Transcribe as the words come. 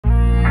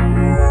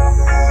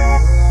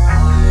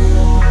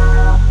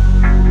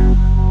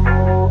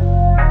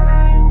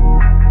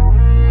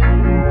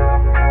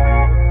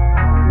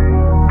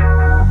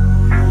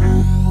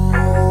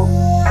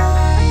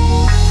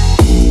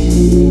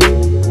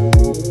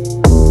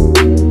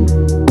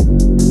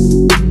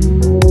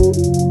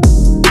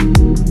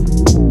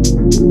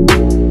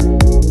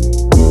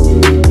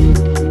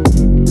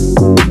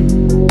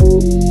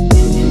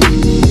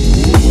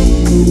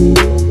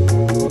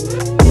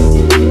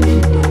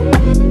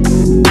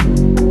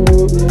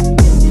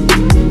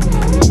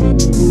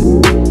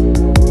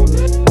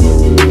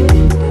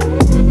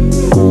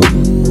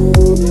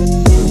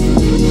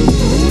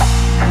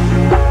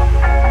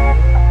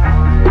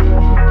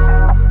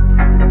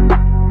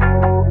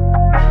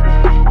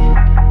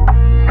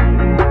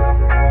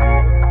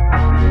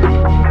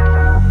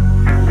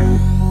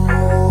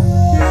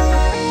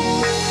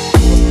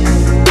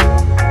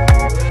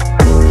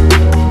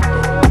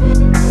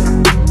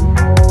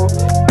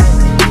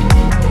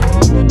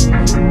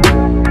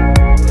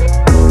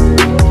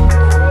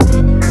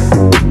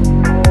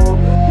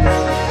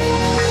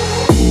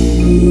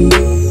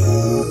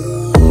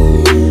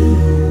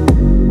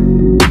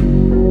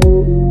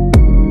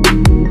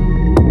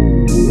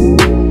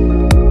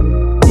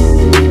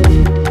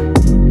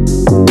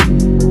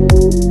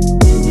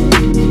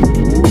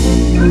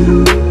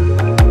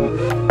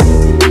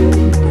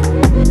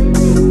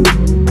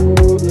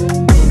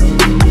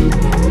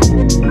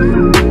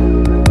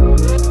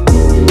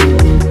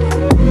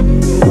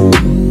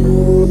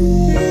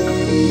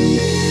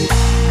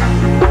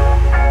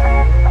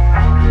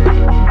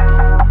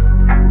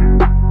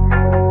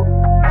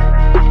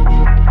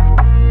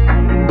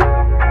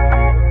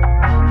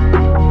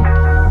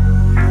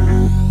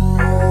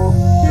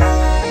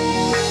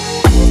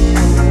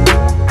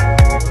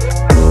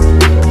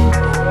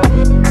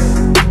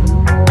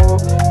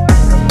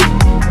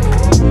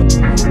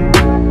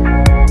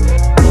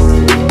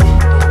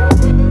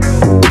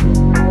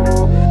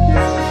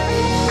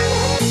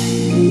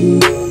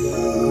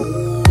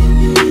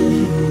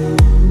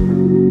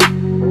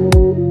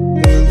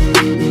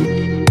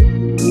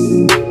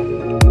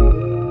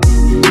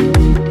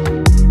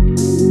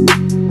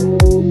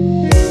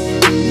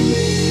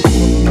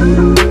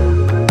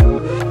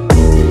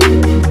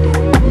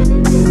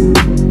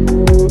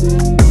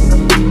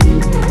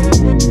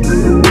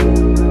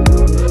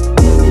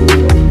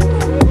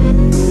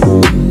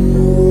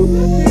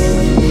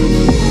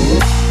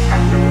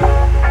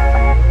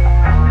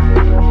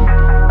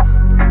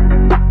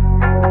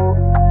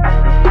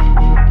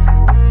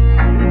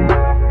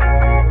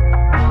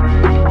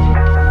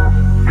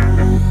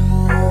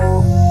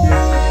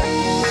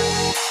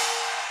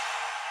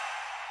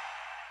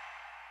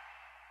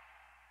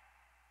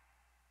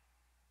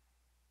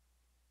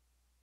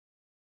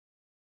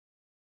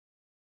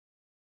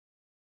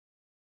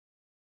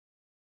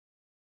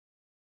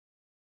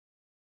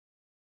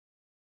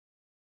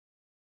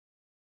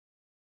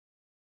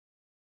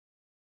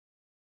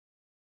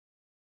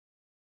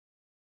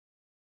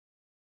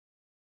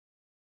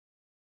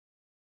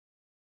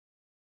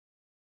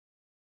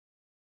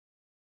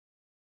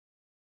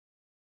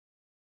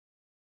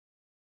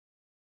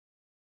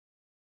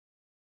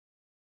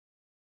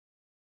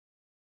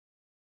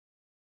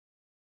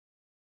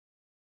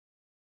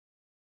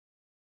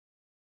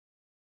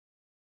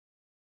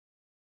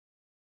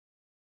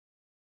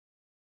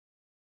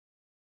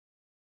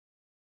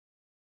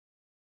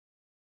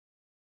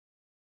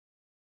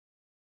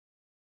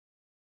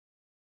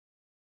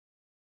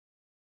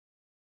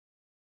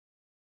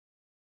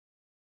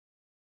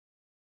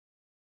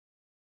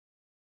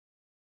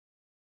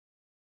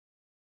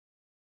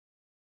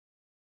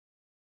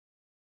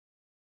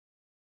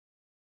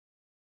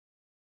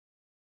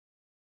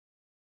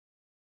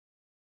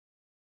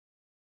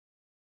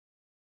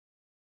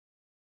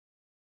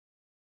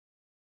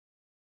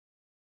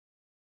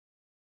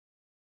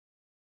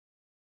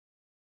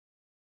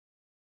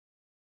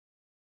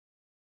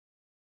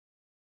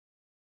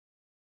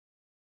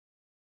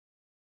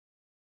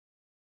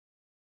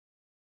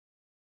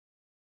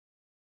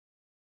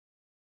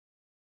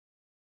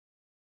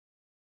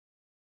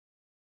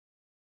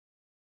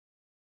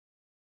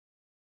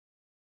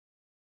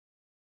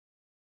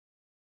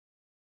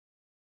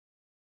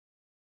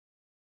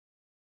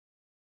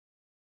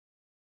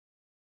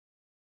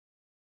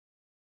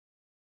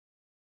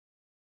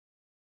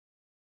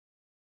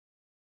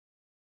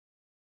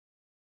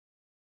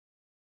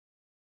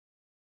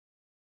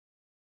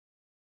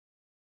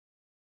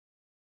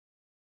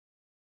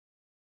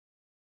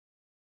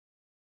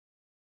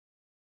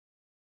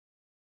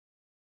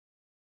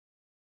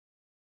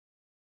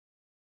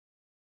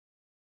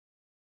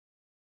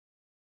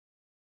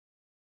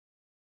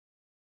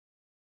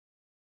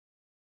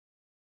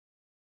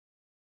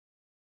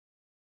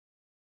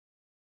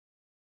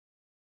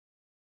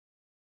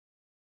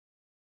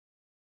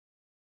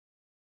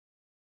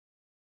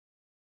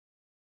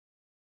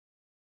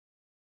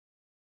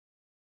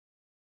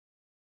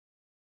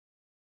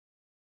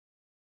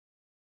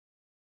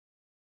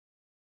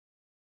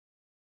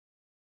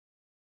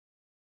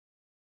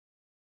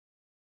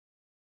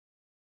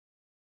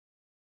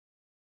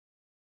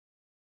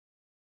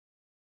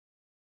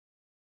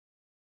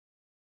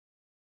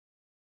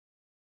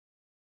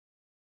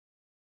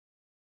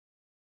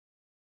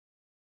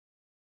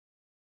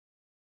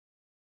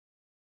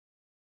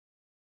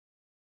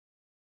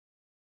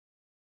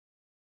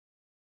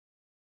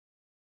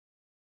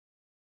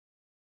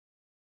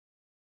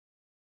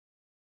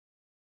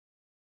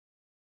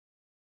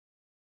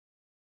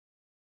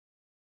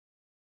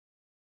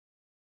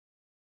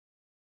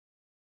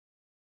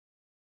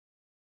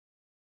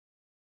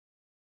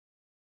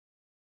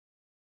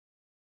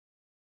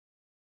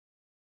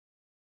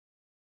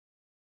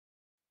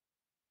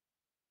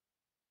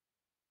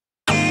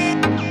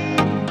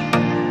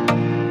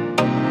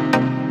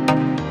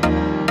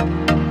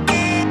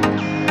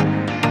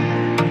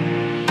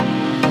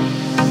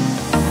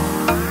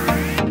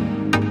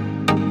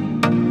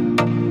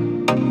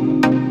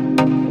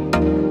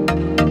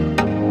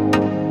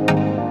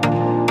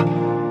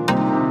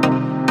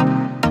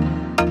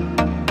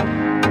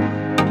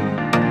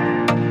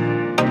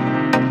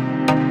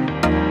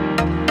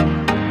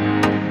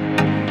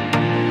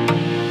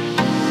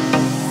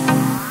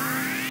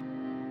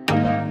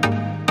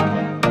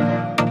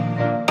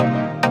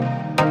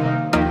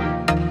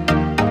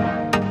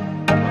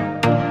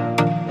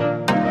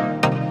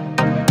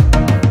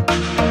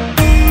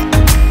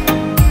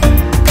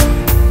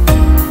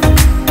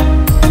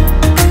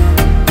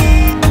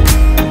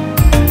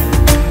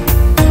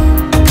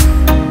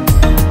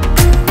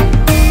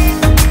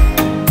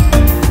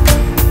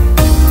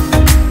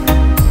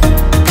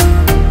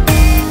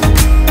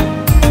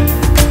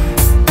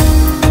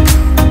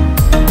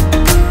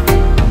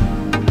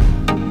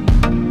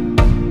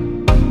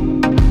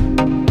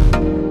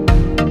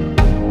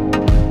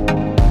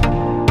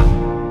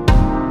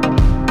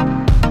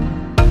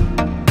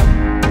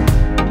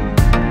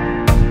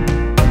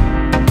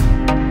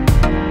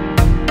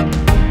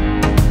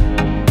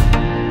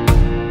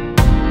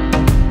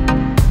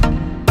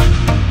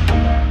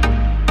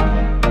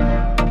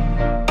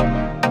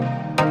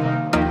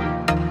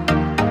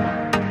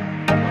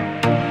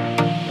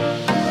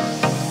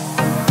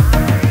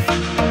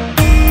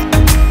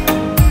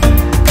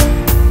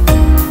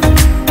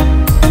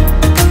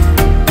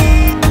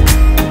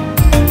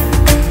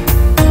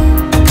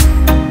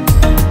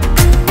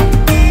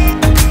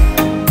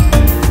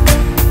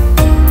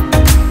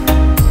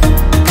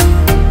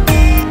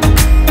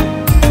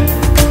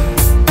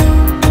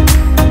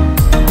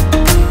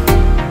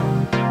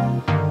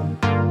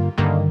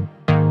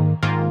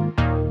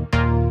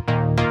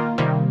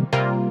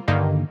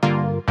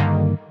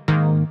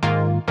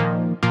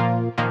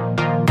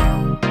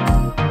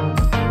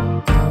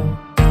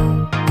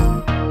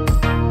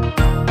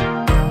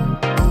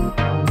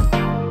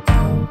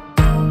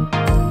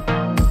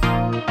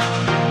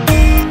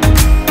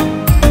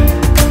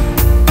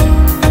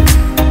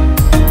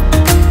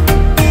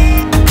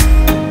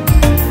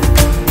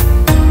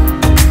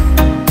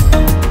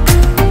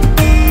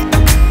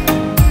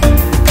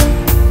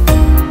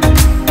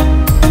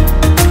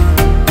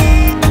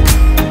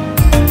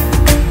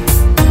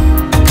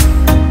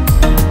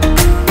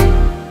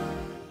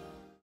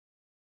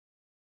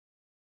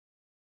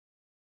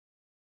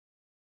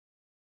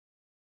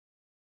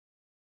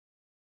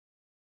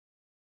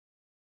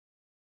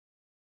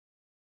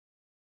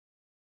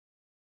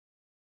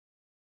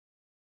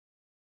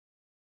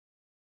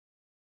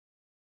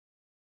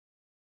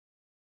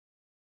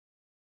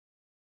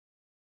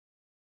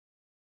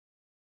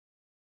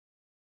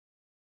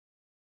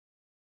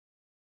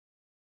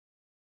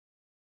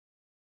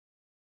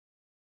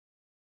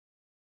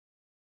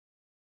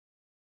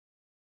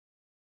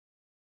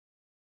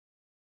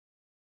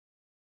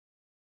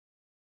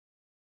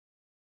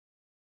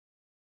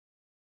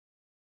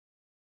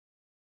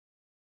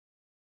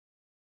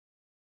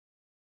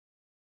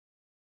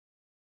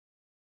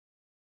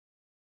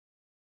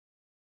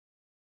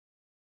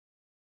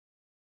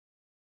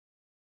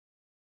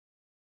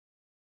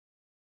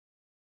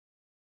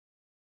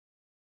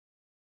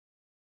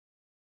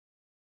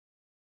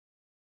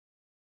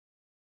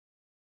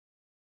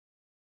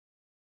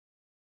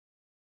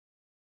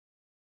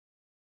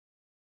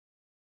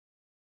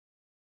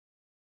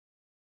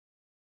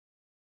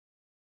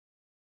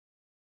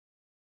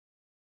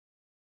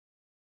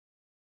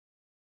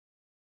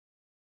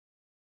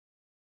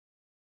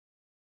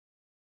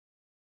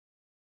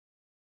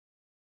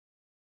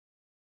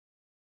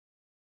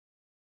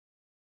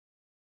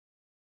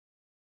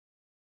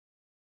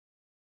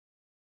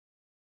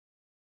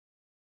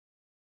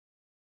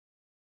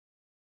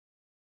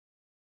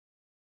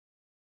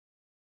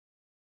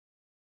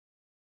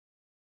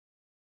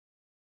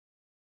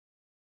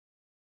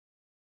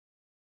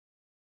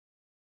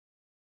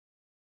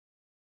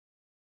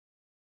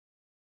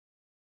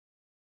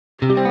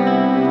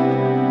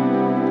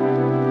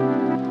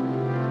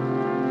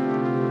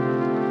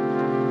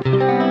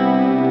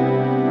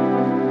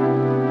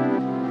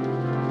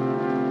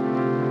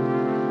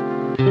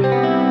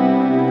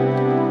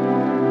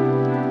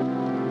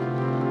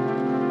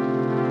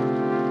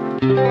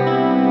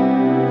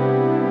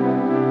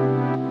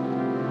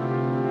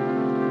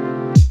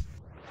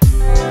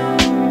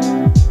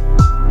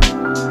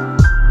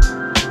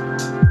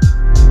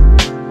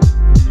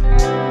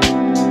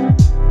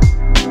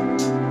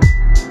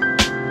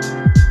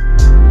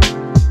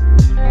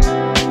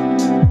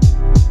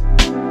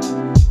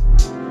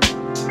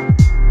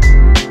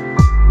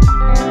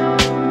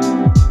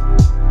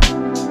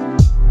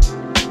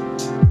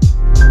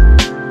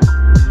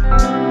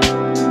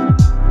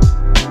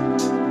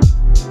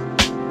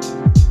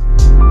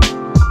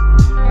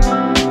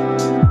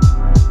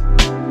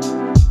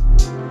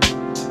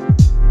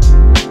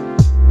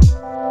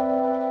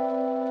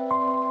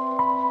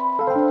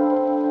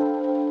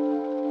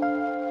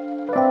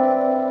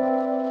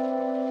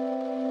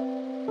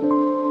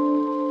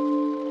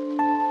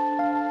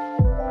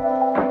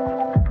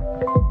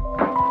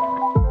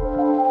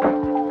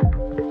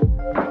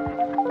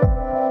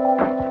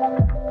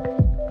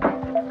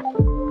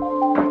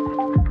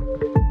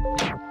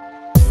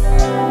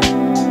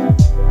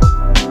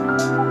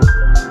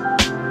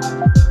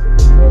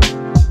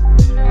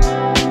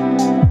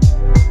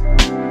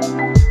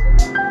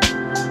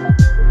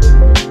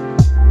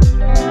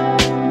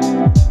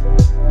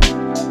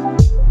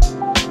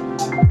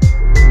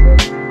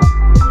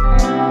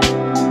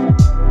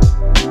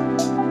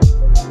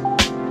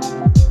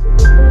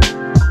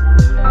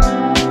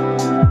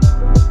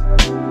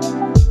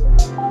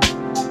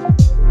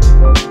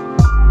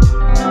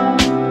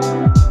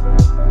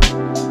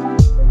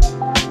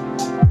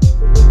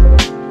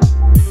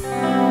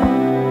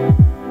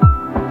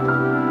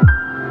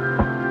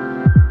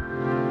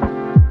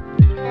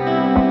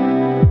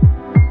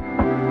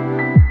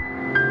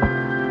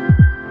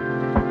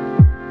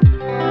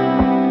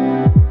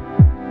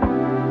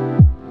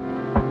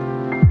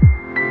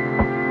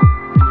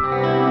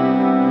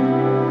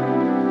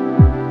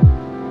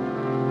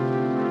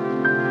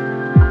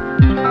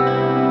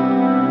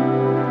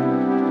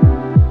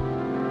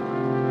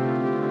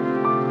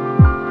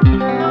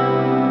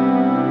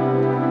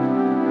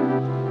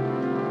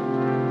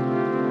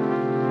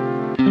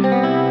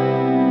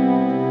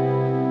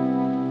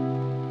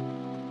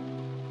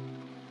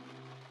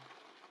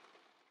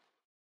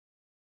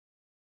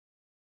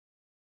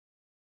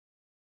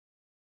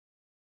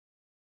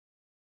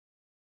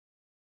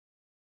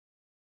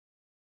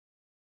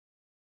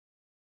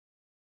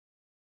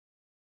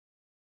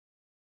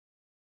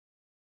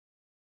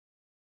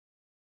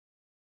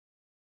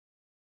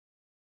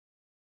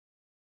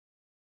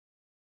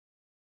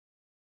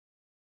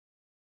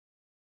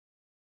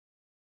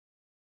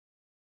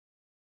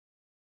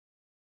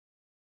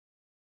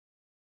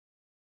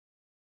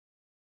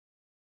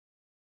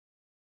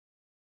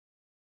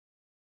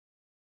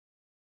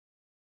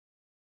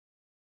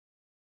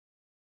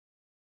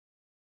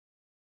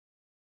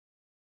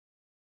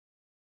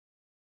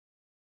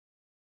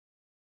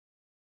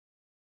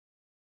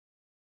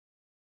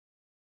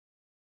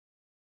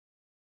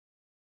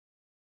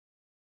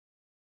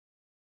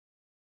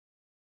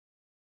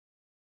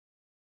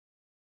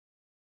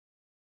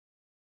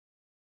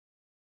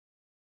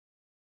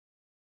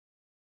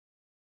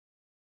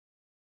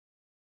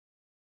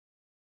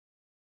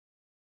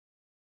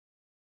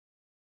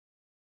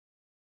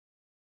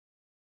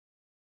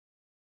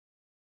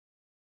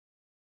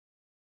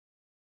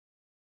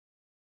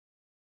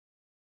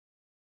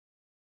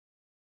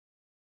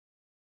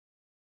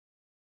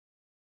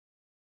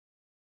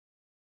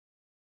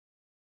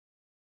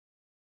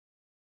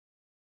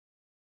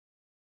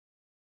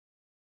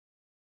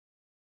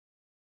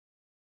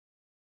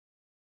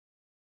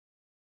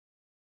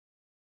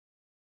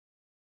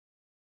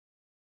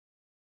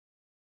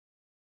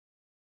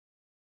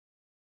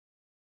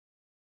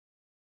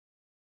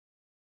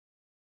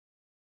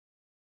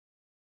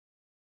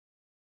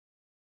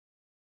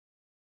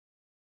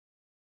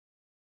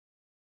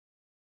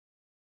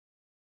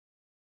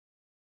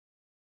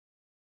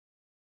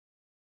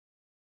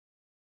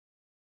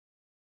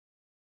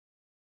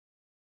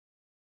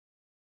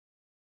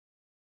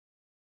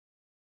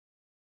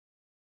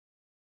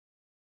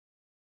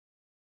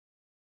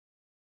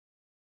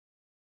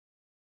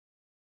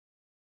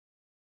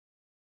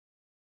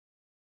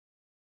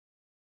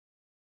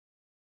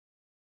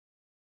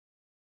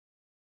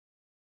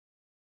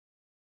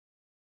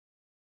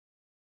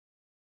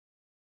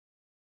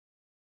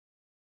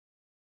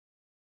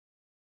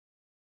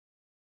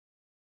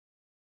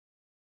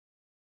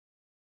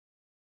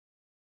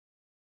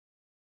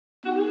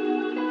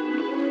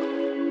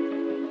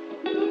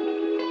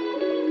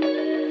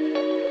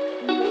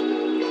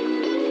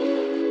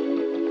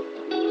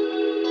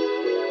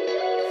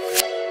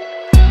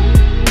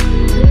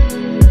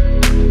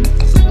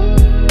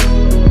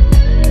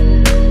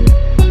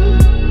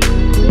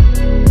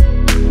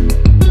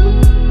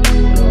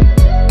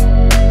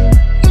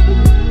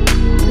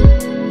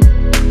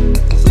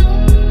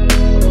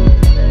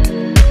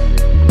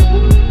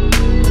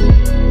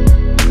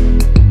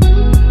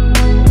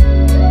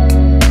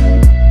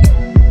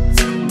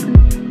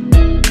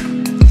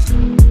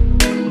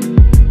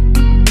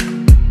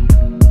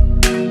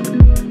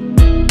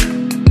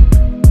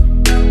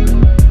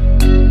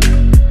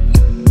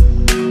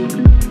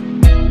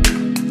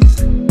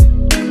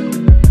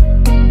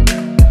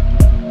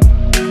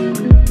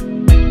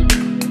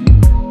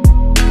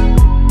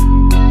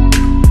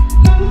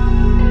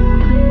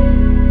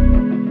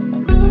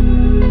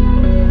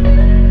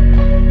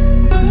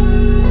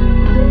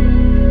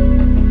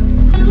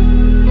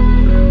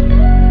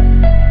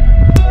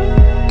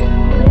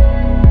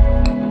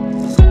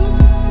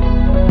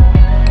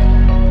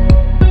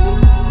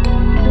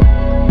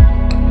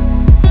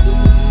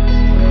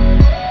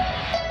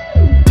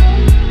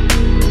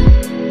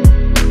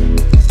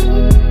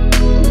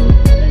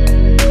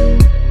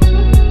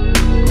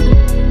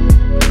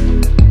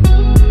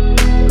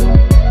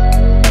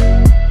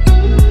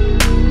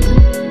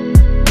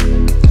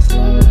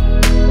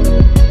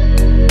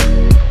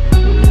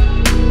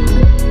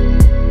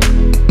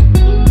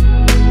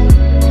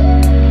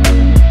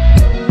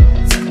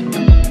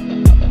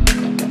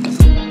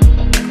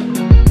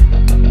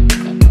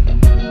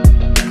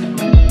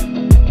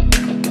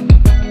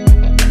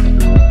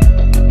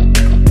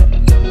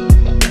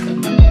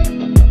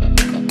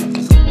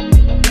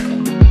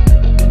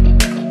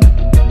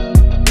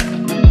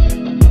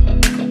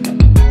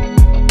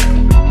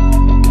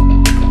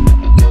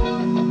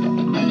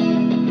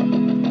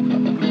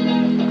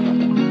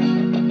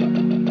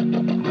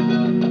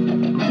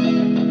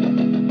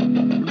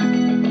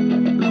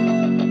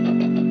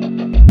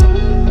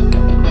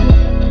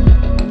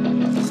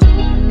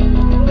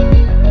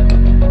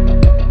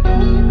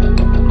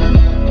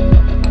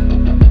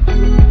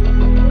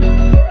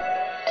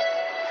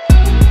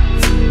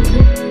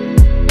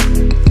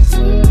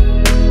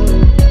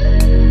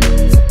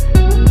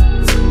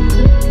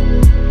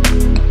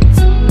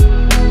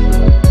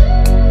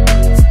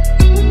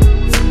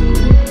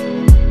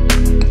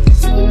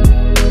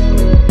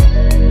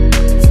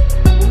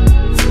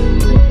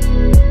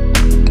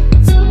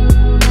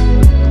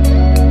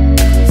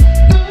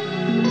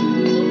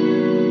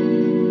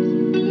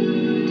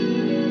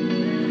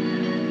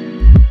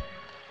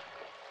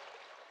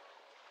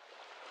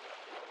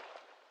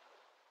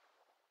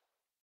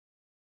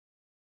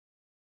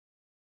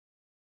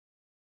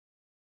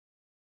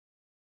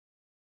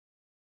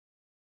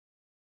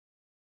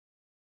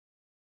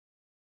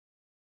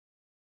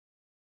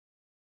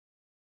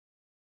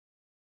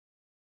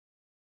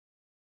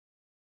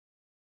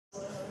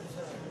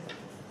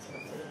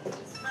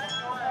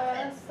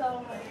That's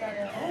so much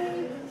better.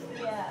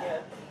 Yeah.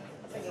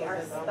 They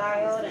are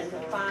styled and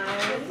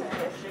defined.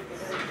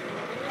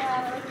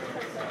 Yeah.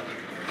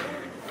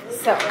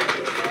 So,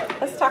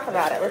 let's talk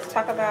about it. Let's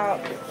talk about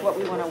what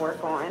we want to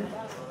work on.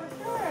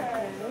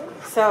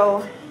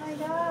 So, Oh my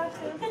gosh,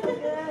 that's so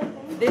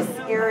good. this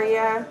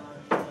area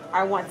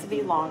I want to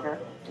be longer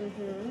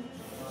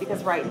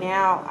because right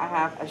now I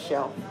have a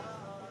shelf,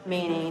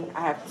 meaning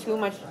I have too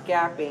much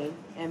gapping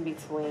in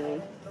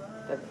between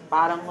the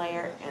bottom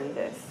layer and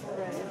this.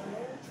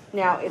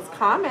 Now, it's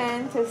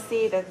common to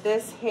see that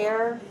this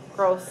hair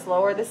grows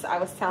slower. I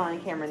was telling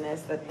Kamyrn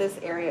that this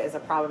area is a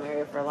problem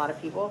area for a lot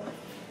of people.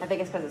 I think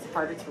it's because it's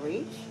harder to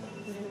reach.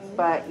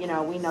 But, you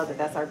know, we know that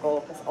that's our goal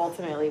because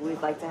ultimately we'd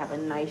like to have a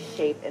nice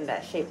shape, and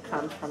that shape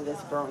comes from this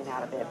growing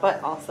out a bit.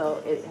 But also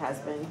it has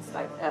been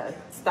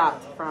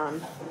stopped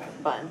from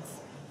buns.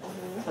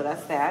 So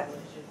that's that.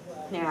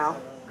 Now,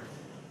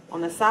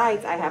 on the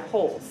sides I have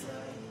holes,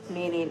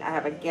 meaning I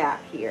have a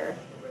gap here,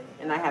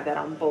 and I have that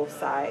on both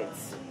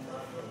sides.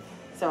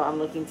 So I'm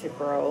looking to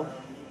grow.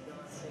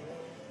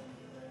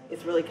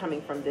 It's really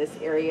coming from this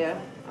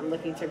area. I'm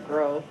looking to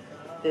grow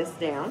this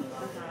down,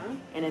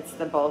 and it's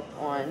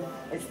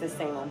the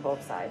same on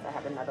both sides. I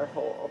have another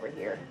hole over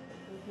here.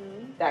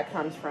 That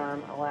comes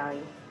from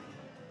allowing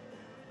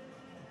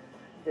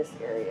this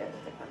area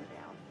to come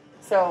down.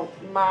 So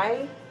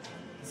my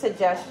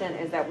suggestion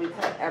is that we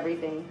cut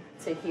everything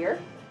to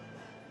here,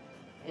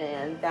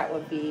 and that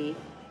would be,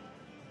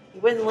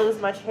 you wouldn't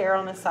lose much hair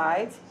on the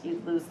sides,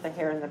 you'd lose the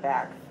hair in the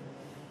back.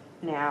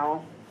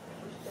 Now,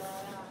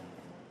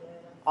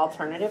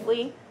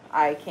 alternatively,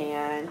 I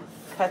can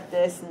cut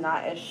this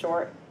not as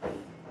short.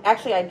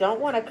 Actually, I don't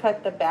want to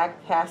cut the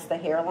back past the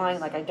hairline.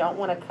 Like, I don't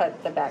want to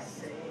cut the back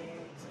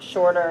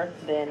shorter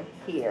than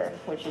here,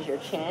 which is your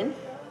chin.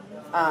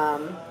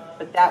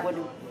 But that would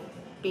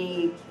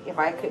be, if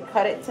I could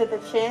cut it to the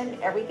chin,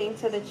 everything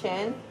to the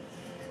chin,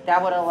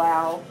 that would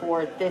allow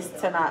for this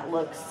to not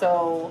look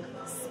so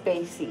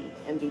spacey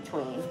in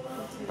between.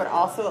 But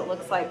also it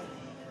looks like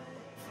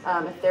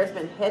if there's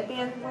been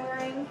headband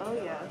wearing,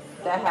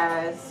 that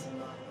has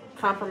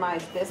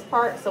compromise this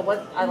part. So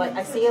what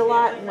I see a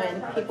lot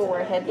when people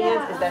wear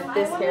headbands is that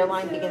this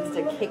hairline begins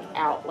to kick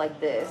out like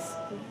this.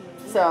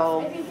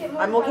 So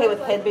I'm okay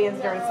with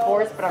headbands during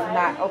sports, but I'm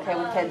not okay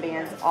with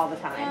headbands all the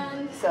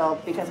time. So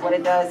because what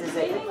it does is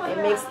it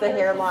makes the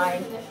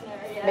hairline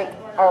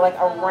like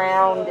a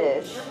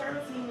roundish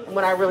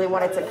when I really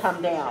want it to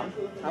come down.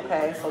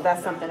 Okay, so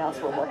that's something else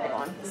we're working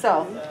on.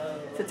 So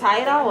to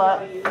tie it all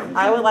up,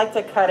 I would like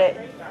to cut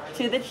it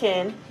to the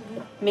chin,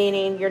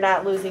 meaning you're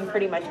not losing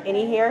pretty much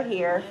any hair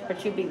here,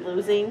 but you'd be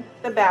losing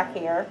the back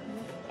hair.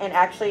 And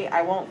actually,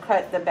 I won't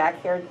cut the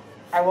back hair.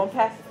 I won't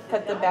cut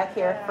the back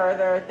hair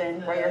further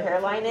than where your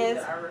hairline is.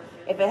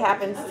 If it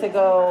happens to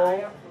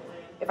go,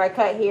 if I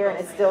cut here and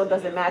it still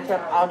doesn't match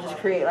up, I'll just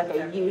create like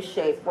a U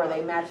shape where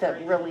they match up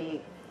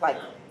really like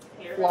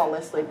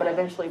flawlessly. But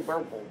eventually,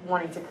 we're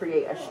wanting to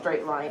create a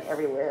straight line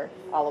everywhere,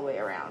 all the way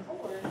around.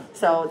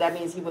 So that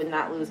means you would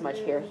not lose much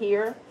hair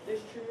here,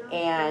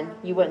 and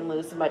you wouldn't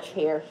lose much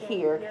hair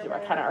here because I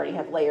kind of already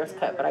have layers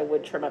cut, but I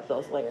would trim up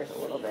those layers a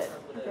little bit.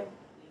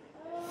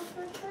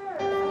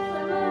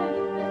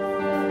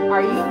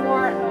 Are you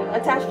more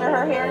attached to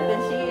her hair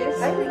than she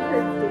is? I think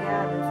her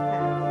dad is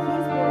kind of,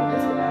 he's very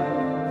good about it.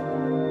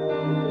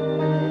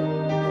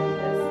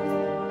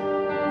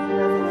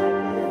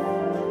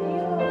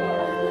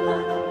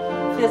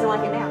 She doesn't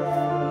like it now.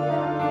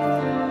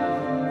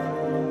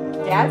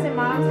 Dads and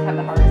moms have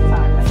the hardest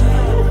time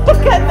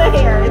cutting the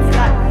hair.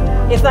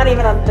 It's not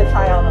even the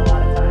child a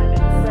lot of time. It's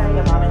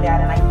the mom and dad,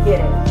 and I get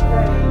it.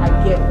 I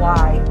get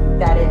why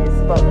that is.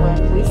 But when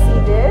we see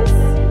this,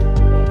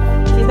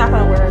 she's not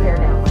going to wear her hair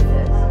down like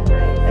this.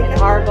 And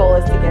our goal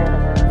is to get her to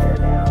wear her hair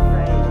down.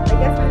 I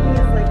guess my thing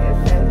is like,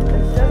 okay,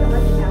 but she doesn't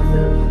like it now,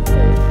 so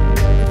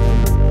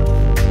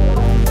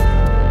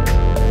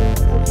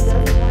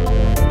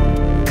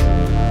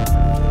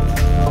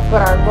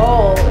but our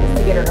goal is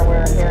to get her to wear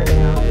her hair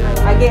down.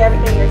 I get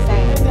everything you're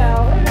saying.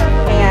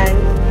 And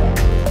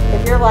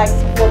if you're like,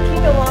 well,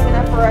 keep it long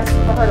enough for her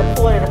to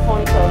pull it in a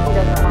ponytail if she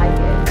doesn't like it.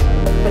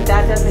 But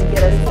that doesn't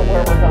get us to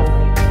where we're going.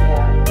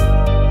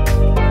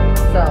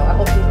 So I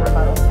hope these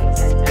rebuttals make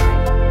sense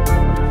tonight.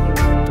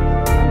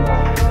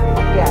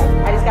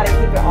 Yeah, I just got to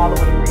keep it all the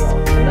way real.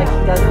 Like,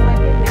 she doesn't like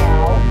it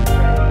now,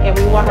 and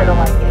we want her to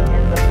like it.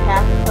 And the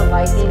path to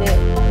liking it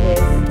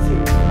is to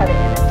cut it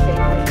in a shape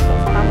where she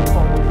feels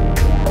comfortable with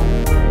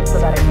it, so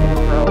that it can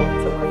grow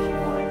to where she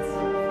wants.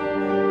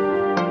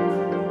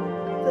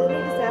 So let me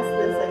just ask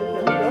this, like,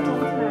 when we go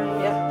home tonight,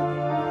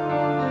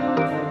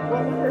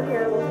 what would her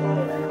hair look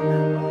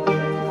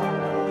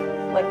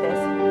like this?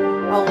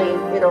 Only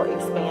it'll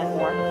expand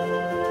more.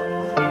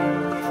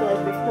 So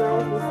like the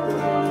curls will still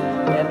be...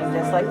 They'll be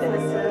just like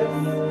this.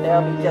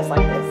 They'll be just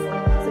like this.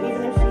 So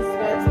even if she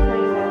sweats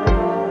playing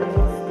volleyball, it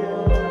will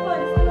still...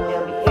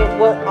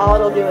 All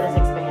it'll do is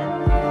expand.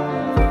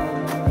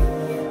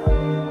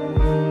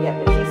 Yeah,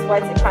 if she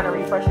sweats, it kind of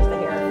refreshes the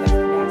hair. That's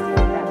nasty,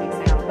 that makes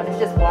sound. But it's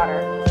just water.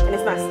 and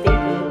it's not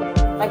stinky.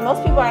 Like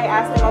most people, I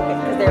ask them, okay,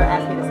 because they were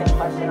asking me the same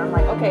question. I'm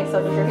like, okay, so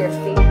does your hair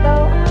stink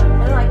though?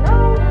 And they're like,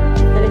 no.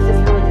 Then it's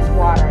just really just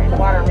water, and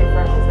water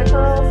refreshes the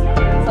curls.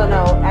 So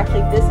no,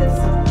 actually, this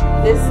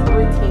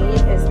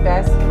routine is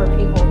best for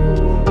people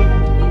who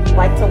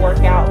like to work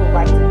out, who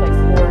like to play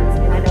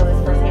sports. And I know this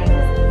firsthand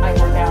because I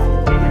work out.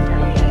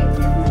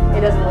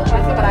 It doesn't look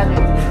like it, but I do.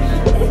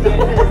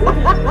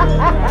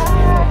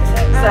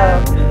 So,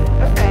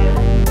 okay.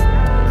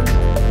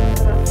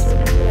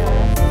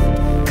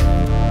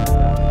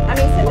 I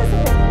mean, send this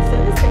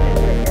picture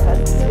to your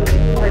husband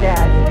too, or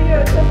dad.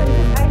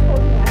 I told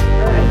him that,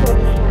 or I told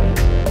him this morning.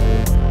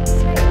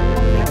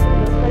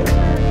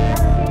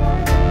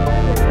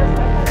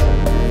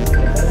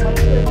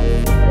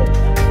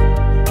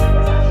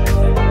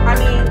 I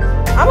mean,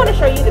 I want to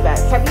show you the back.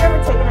 Have you ever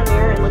taken a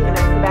mirror and looking at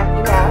the back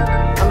you have?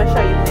 I'm going to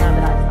show you the one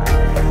that I found.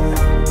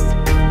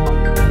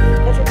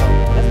 That's your phone.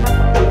 That's my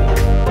phone.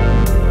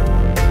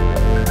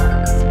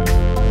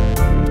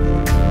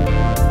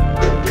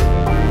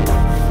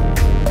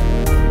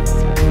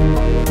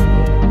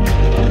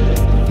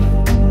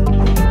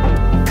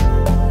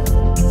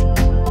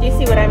 Do you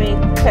see what I mean?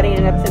 Cutting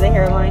it up to the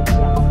hairline?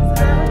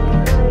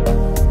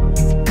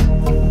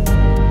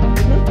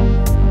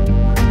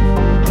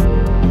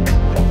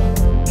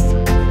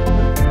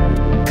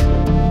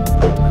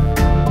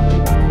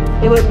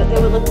 It would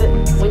look,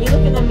 when you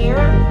look in the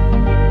mirror,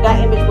 that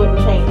image wouldn't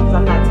change because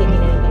I'm not taking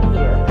anything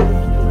here.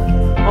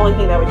 Only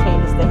thing that would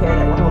change is the hair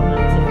that we're holding on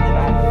to in the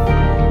back.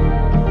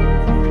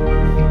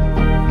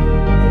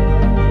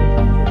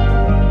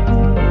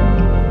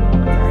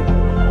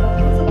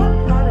 So what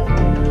product do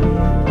you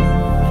use?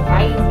 I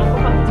use Uncle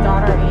Funky's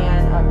daughter and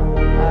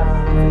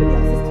You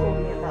just told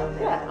me about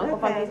that. Uncle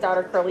Funky's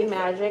daughter Curly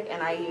Magic,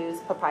 and I use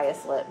Papaya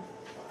Slip.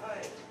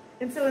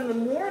 And so in the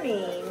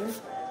morning,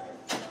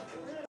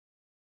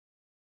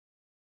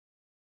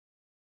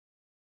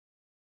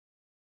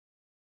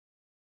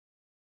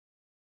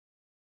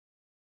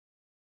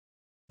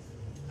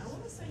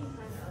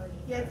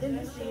 yeah, it's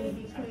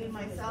interesting between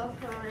myself,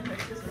 her, and her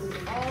sister. We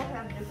all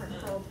have different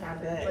curl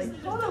patterns,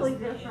 like totally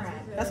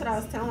different. That's what I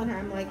was telling her.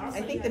 I'm like,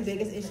 I think the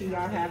biggest issue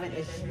y'all having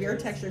is your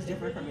texture is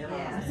different from your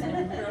mom's.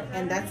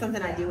 And that's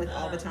something I deal with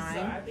all the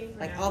time.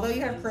 Like, although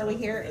you have curly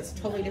hair, it's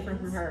totally different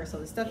from her. So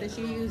the stuff that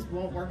she used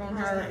won't work on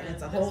her, and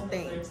it's a whole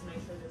thing.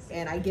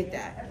 And I get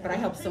that. But I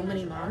help so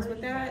many moms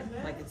with that.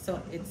 Like, it's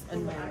a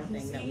normal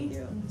thing that we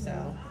do.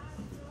 So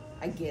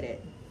I get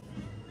it.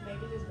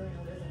 Maybe just bring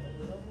a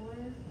little more.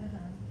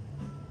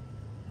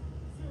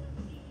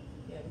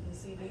 Yeah, because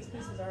see, these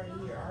pieces already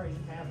here already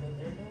have what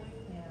they're doing.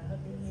 Yeah,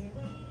 up in here.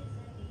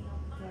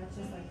 Yeah, it's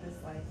just like this,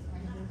 like.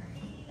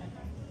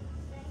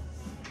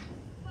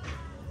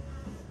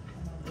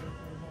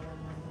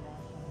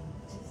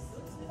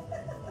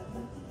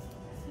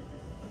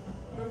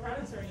 What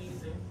products are you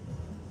using?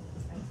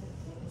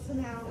 So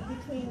now,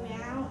 between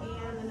now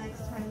and the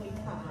next time we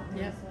come,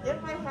 Yep.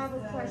 if I have a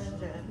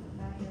question,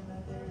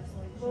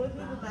 what would be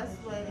the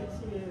best way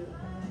to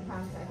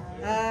contact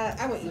you?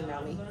 I would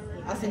email me.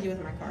 I'll send you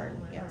with my card.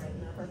 Yeah.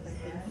 Perfect,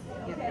 thank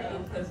you.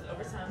 Yep. Because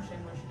over time,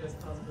 Shane wants you to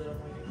cause a little on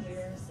your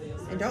hair. So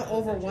you'll And don't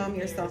overwhelm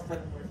yourself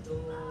with,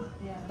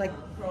 like,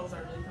 curls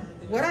aren't really coming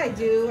through. what I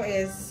do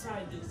is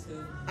Probably due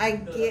to I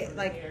get,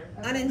 like,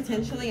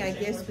 unintentionally, I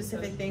give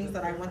specific things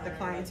that I want the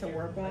client to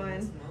work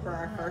on for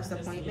our first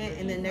appointment.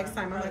 And then next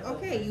time I'm like,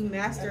 okay, you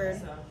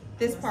mastered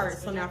this part.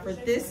 So now for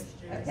this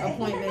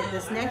appointment,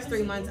 this next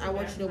 3 months, I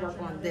want you to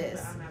work on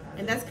this.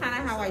 And that's kind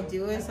of how I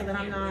do it, so that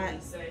I'm not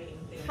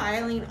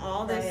piling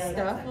all this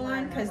stuff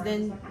on, because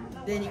then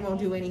you won't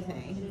do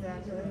anything.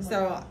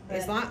 So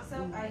as long,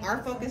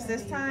 our focus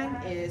this time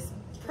is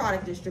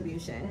product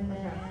distribution.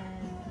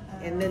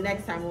 And then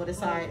next time we'll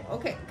decide,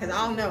 okay, because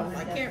I'll know,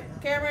 like,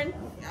 Cameron,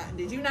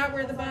 did you not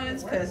wear the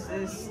buns? Because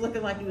it's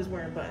looking like you was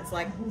wearing buns.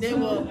 Like,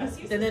 then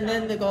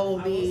then the goal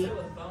will be,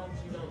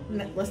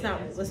 let's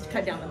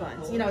cut down the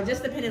buns. You know,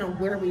 just depending on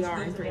where we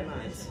are in 3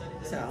 months.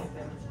 So,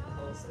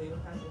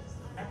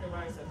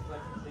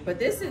 but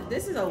this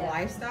is a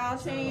lifestyle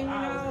change, you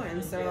know,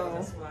 and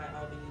so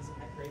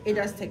it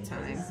does take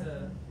time.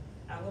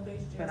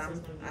 But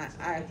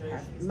I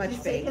have much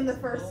You've faith. taken the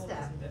first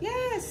step.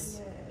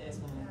 Yes,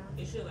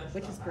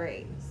 which is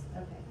great.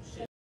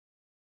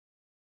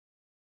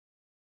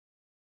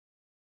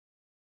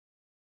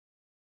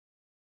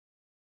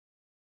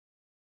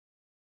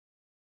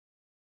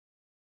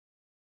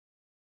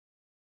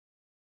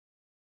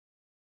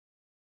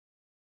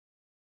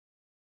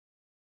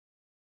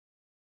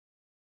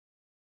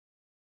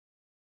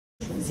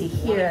 See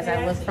here, as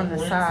I look from the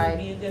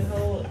side,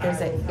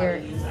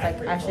 there's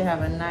I should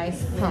have a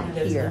nice hump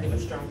here.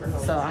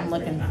 So I'm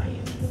looking,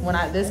 when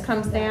this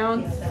comes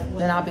down,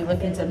 then I'll be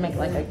looking to make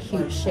like a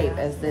cute shape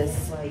as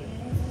this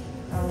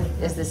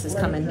is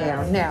coming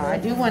down. Now I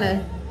do want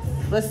to,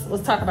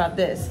 let's talk about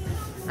this.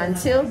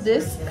 Until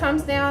this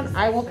comes down,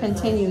 I will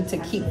continue to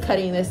keep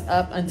cutting this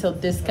up until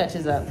this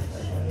catches up.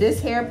 This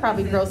hair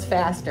probably grows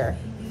faster,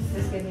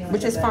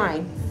 which is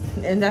fine.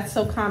 and that's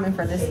so common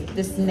for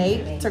this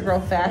nape to grow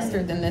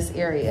faster than this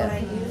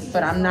area.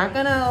 But I'm not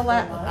gonna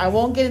allow, I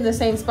won't get in the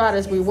same spot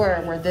as we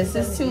were, where this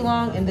is too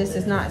long and this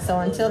is not. So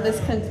until this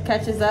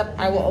catches up,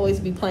 I will always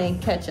be playing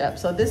catch up.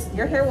 So this,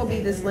 your hair will be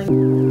this length.